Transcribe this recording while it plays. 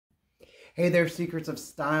Hey there, secrets of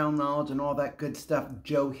style, knowledge, and all that good stuff.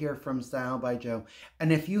 Joe here from Style by Joe. And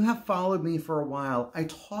if you have followed me for a while, I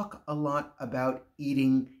talk a lot about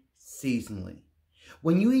eating seasonally.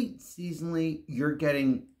 When you eat seasonally, you're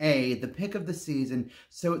getting the pick of the season,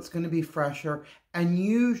 so it's going to be fresher, and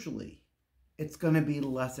usually it's going to be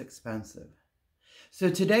less expensive. So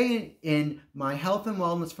today in my health and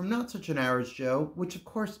wellness from Not Such an Average Joe, which of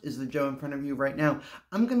course is the Joe in front of you right now,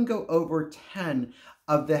 I'm going to go over 10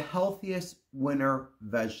 of the healthiest winter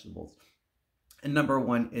vegetables. And number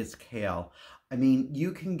one is kale. I mean,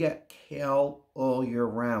 you can get kale all year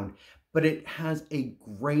round, but it has a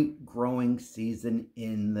great growing season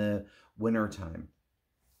in the wintertime.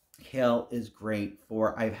 Kale is great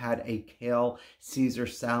for, I've had a kale Caesar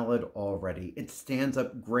salad already. It stands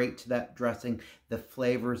up great to that dressing. The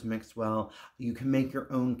flavors mix well. You can make your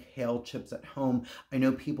own kale chips at home. I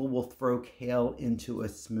know people will throw kale into a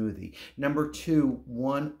smoothie. Number two,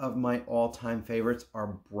 one of my all-time favorites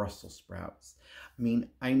are Brussels sprouts. I mean,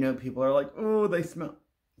 I know people are like, oh, they smell.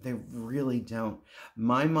 They really don't.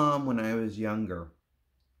 My mom, when I was younger,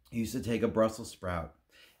 used to take a Brussels sprout.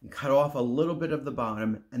 You cut off a little bit of the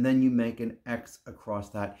bottom, and then you make an X across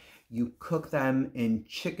that. You cook them in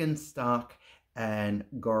chicken stock and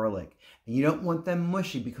garlic. And you don't want them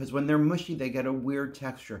mushy, because when they're mushy, they get a weird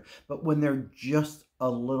texture. But when they're just a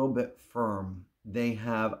little bit firm, they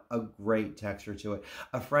have a great texture to it.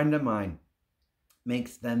 A friend of mine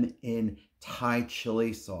makes them in Thai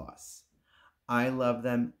chili sauce. I love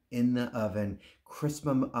them in the oven. Crisp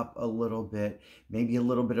them up a little bit, maybe a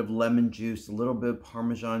little bit of lemon juice, a little bit of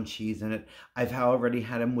Parmesan cheese in it. I've already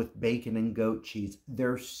had them with bacon and goat cheese.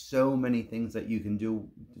 There's so many things that you can do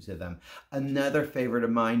to them. Another favorite of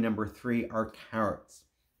mine, number three, are carrots.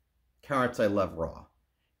 Carrots I love raw.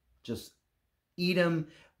 Just eat them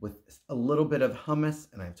with a little bit of hummus,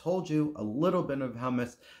 and I've told you, a little bit of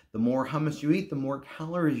hummus. The more hummus you eat, the more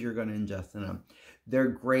calories you're going to ingest in them. They're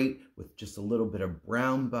great with just a little bit of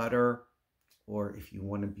brown butter, or if you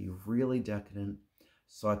want to be really decadent,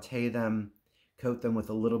 saute them, coat them with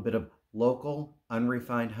a little bit of local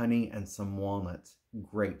unrefined honey and some walnuts.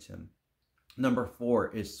 Great, Tim. Number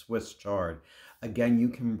four is Swiss chard. Again, you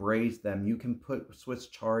can braise them. You can put Swiss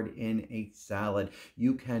chard in a salad.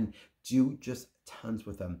 You can do just tons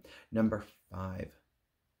with them. Number five,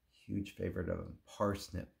 huge favorite of them,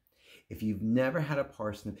 parsnip. If you've never had a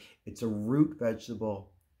parsnip, it's a root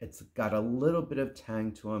vegetable. It's got a little bit of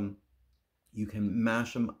tang to them. You can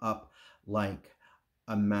mash them up like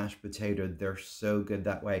a mashed potato. They're so good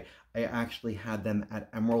that way. I actually had them at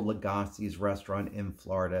Emerald Lagasse's restaurant in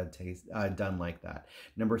Florida, done like that.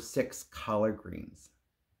 Number six, collard greens.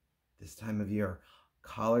 This time of year,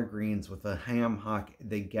 collard greens with a ham hock,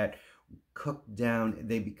 they get cooked down.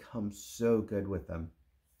 They become so good with them.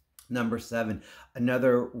 Number seven,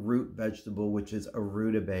 another root vegetable, which is a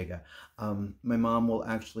rutabaga. My mom will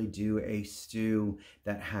actually do a stew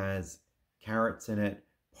that has carrots in it,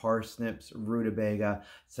 parsnips, rutabaga,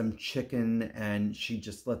 some chicken, and she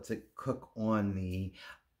just lets it cook on the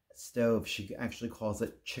stove. She actually calls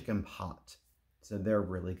it chicken pot. So they're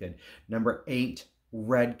really good. Number eight,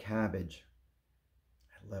 red cabbage.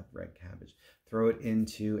 I love red cabbage. Throw it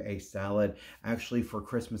into a salad. Actually, for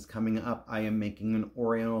Christmas coming up, I am making an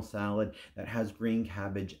Oriental salad that has green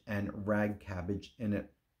cabbage and red cabbage in it.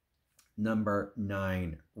 Number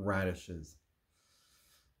nine, radishes.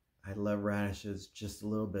 I love radishes, just a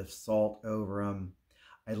little bit of salt over them.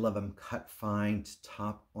 I love them cut fine to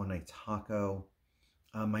top on a taco.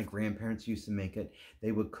 My grandparents used to make it.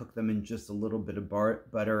 They would cook them in just a little bit of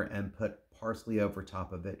butter and put parsley over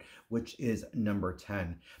top of it, which is number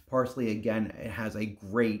 10. Parsley, again, it has a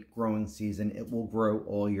great growing season. It will grow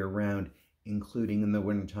all year round, including in the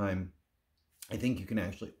wintertime. I think you can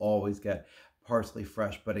actually always get parsley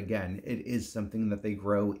fresh, but again, it is something that they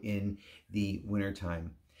grow in the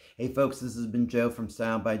wintertime. Hey folks, this has been Joe from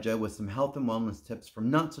Style by Joe with some health and wellness tips from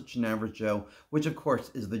Not Such an Average Joe, which of course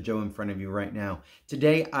is the Joe in front of you right now.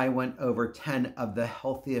 Today I went over 10 of the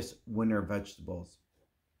healthiest winter vegetables.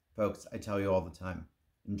 Folks, I tell you all the time,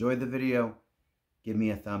 enjoy the video, give me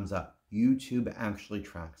a thumbs up. YouTube actually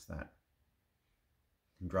tracks that.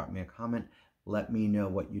 And drop me a comment, let me know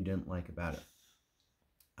what you didn't like about it.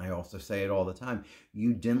 I also say it all the time,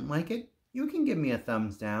 you didn't like it, you can give me a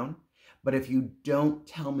thumbs down. But if you don't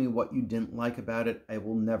tell me what you didn't like about it, I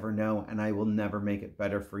will never know, and I will never make it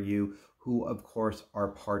better for you, who of course are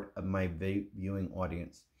part of my viewing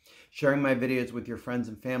audience. Sharing my videos with your friends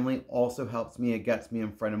and family also helps me. It gets me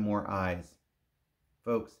in front of more eyes.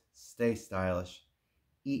 Folks, stay stylish,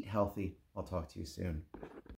 eat healthy. I'll talk to you soon.